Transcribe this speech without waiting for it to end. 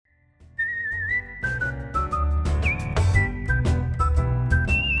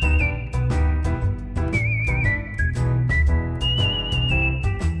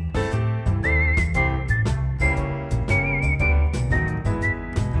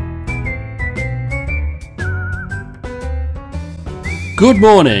Good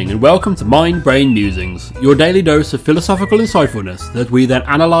morning and welcome to Mind Brain Musings, your daily dose of philosophical insightfulness that we then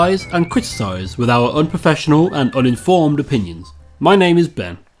analyse and criticise with our unprofessional and uninformed opinions. My name is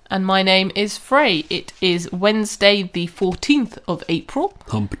Ben. And my name is Frey. It is Wednesday the 14th of April.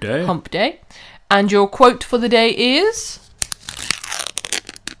 Hump day. Hump day. And your quote for the day is...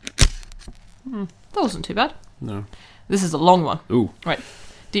 that wasn't too bad. No. This is a long one. Ooh. Right.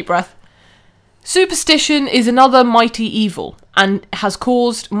 Deep breath. Superstition is another mighty evil, and has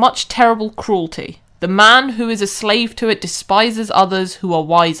caused much terrible cruelty. The man who is a slave to it despises others who are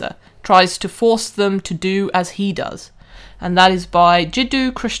wiser, tries to force them to do as he does. And that is by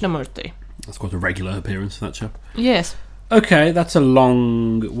Jiddu Krishnamurti. That's quite a regular appearance, that chap. Yes. Okay, that's a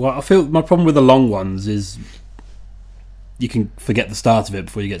long... Well, I feel my problem with the long ones is you can forget the start of it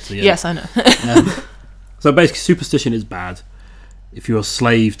before you get to the end. Yes, I know. So basically, superstition is bad. If you're a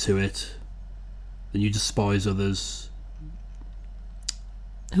slave to it, then you despise others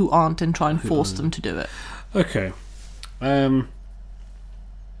Who aren't and try and force them to do it. Okay. In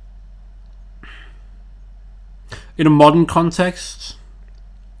a modern context,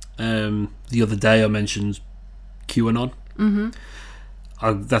 the other day I mentioned QAnon.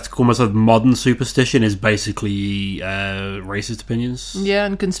 Mm-hmm. That's almost a modern superstition, is basically racist opinions. Yeah,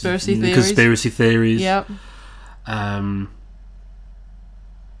 and conspiracy theories. Conspiracy theories. Yeah.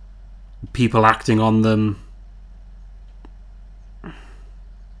 People acting on them.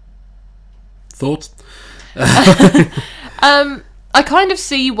 Thoughts? I kind of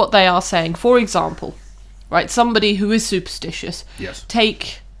see what they are saying. For example, right, somebody who is superstitious. Yes.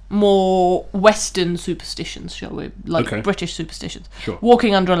 Take more Western superstitions, shall we? Like Okay. British superstitions. Sure.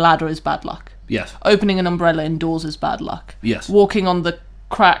 Walking under a ladder is bad luck. Yes. Opening an umbrella indoors is bad luck. Yes. Walking on the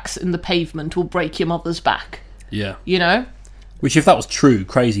cracks in the pavement will break your mother's back. Yeah. You know? Which, if that was true,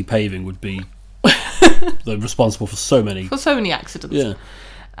 crazy paving would be responsible for so many. For so many accidents.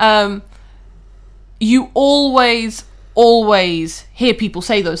 Yeah. You always hear people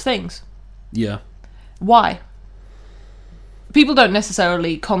say those things. Yeah. Why? People don't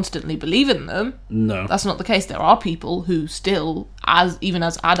necessarily constantly believe in them. No. That's not the case. There are people who still, even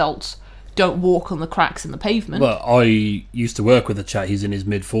as adults, don't walk on the cracks in the pavement. Well, I used to work with a chap, he's in his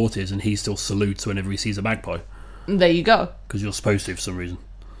mid-40s, and he still salutes whenever he sees a magpie. There you go. Because you're supposed to for some reason.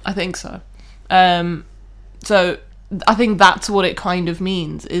 I think so. So I think that's what it kind of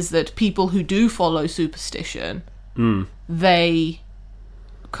means, is that people who do follow superstition, they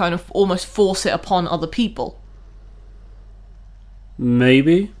kind of almost force it upon other people.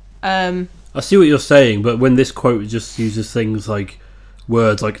 Maybe. I see what you're saying, but when this quote just uses things like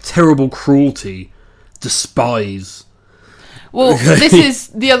words like terrible cruelty, despise. Well, this is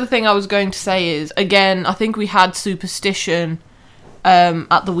the other thing I was going to say is, again, I think we had superstition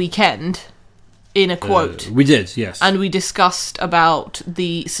at the weekend in a quote. We did, yes. And we discussed about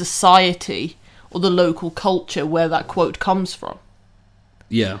the society or the local culture where that quote comes from.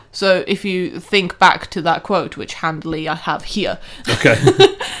 Yeah. So if you think back to that quote, which handily I have here. Okay.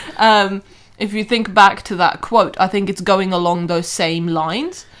 If you think back to that quote, I think it's going along those same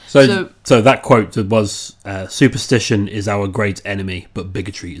lines. So that quote was, superstition is our great enemy, but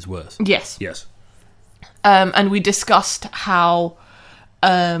bigotry is worse. Yes. Yes. And we discussed how,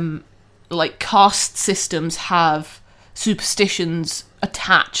 caste systems have superstitions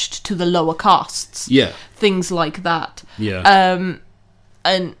attached to the lower castes. Yeah. Things like that. Yeah.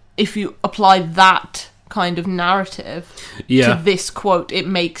 And if you apply that kind of narrative to this quote, it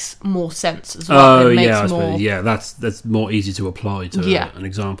makes more sense as well. Oh, yeah, I suppose. Yeah, that's more easy to apply to an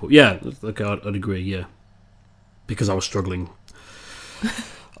example. Yeah, okay, I'd agree, yeah. Because I was struggling.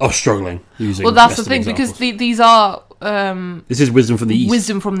 Using well, that's the thing, examples. because these are... this is wisdom from the East.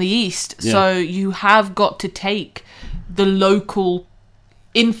 Wisdom from the East. Yeah. So you have got to take the local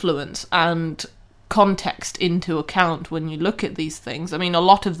influence and context into account when you look at these things. I mean, a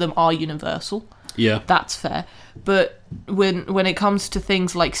lot of them are universal. Yeah. That's fair. But when it comes to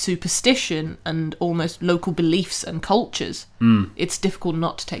things like superstition and almost local beliefs and cultures, it's difficult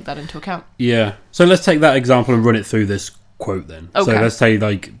not to take that into account. Yeah. So let's take that example and run it through this quote then. Okay. So let's say,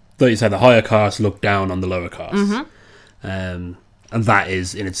 the higher caste look down on the lower caste. Mm-hmm. And that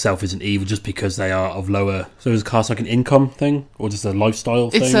is, in itself, isn't evil just because they are of lower... So is caste like an income thing? Or just a lifestyle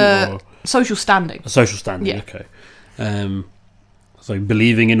thing? It's a social standing. A social standing, Yeah. Okay. So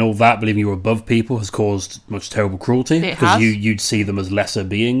believing in all that, believing you're above people, has caused much terrible cruelty. It because has. you'd see them as lesser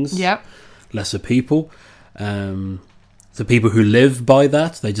beings. Yep. Lesser people. The people who live by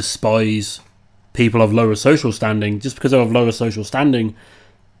that, they despise people of lower social standing. Just because they're of lower social standing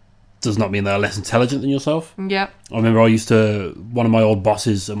does not mean they're less intelligent than yourself. Yeah. I remember one of my old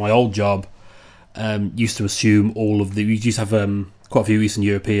bosses at my old job used to assume all of the... We used to have quite a few Eastern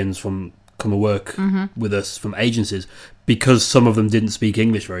Europeans come and work with us from agencies, because some of them didn't speak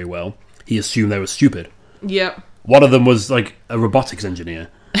English very well, he assumed they were stupid. Yeah. One of them was like a robotics engineer.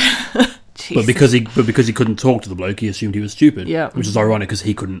 But because he couldn't talk to the bloke, he assumed he was stupid. Yeah. Which is ironic, because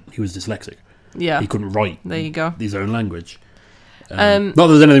he was dyslexic. Yeah. He couldn't write There you go. his own language. Not that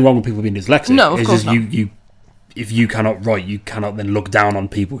there's anything wrong with people being dyslexic. No, of it's course just not. if you cannot write, you cannot then look down on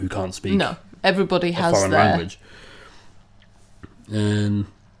people who can't speak No. Everybody a has foreign their... language.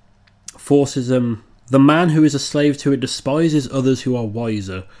 Forcism. The man who is a slave to it despises others who are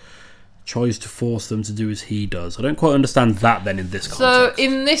wiser, tries to force them to do as he does. I don't quite understand that then in this context. So,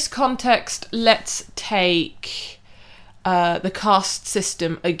 in this context, let's take the caste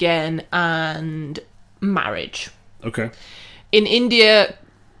system again and marriage. Okay. In India,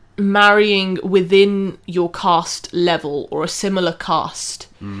 marrying within your caste level or a similar caste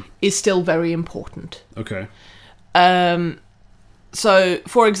is still very important. Okay. So,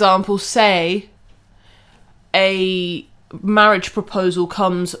 for example, say a marriage proposal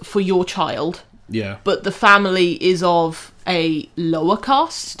comes for your child, Yeah. but the family is of a lower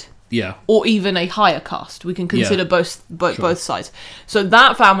caste Yeah. or even a higher caste. We can consider Yeah. both sides. So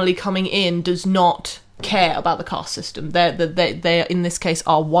that family coming in does not care about the caste system. They in this case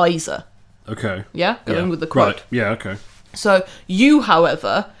are wiser. Okay. Yeah, going Yeah. with the quote. Right. Yeah. Okay. So you,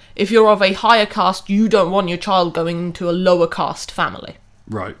 however, if you're of a higher caste, you don't want your child going into a lower caste family,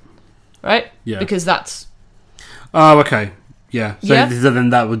 Right. right? Yeah. Because that's Oh, okay. Yeah. So Yeah. then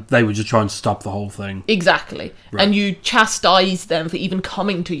they would just try and stop the whole thing. exactly. Right. And you chastise them for even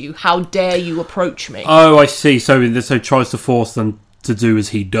coming to you. How dare you approach me? Oh, I see. So it tries to force them to do as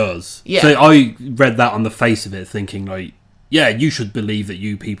he does. Yeah. So I read that on the face of it, thinking like, yeah, you should believe that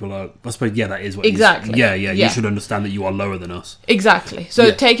you people are. I suppose, yeah, that is what. Exactly. Yeah. Yeah. You should understand that you are lower than us. Exactly. So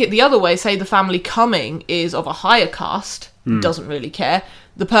Yeah. take it the other way. Say the family coming is of a higher caste, Hmm. doesn't really care.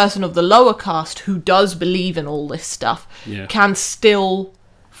 The person of the lower caste who does believe in all this stuff Yeah. can still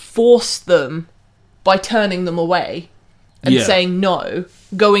force them by turning them away and Yeah. saying no,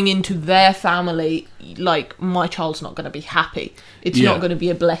 going into their family like, my child's not going to be happy. It's Yeah. not going to be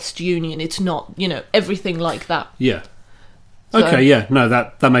a blessed union. It's not, everything like that. Yeah. So- Okay. Yeah. No,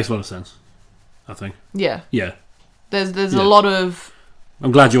 that makes a lot of sense. I think. Yeah. Yeah. There's Yeah. a lot of...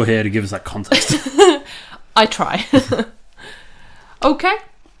 I'm glad you're here to give us that context. I try. Okay.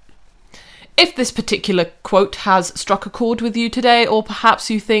 If this particular quote has struck a chord with you today, or perhaps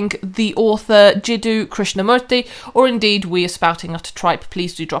you think the author Jiddu Krishnamurti, or indeed we are spouting utter tripe,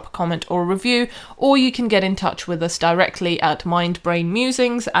 please do drop a comment or a review, or you can get in touch with us directly at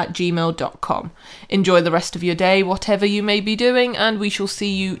mindbrainmusings@gmail.com. Enjoy the rest of your day, whatever you may be doing, and we shall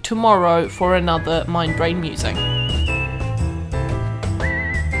see you tomorrow for another Mind Brain Musing.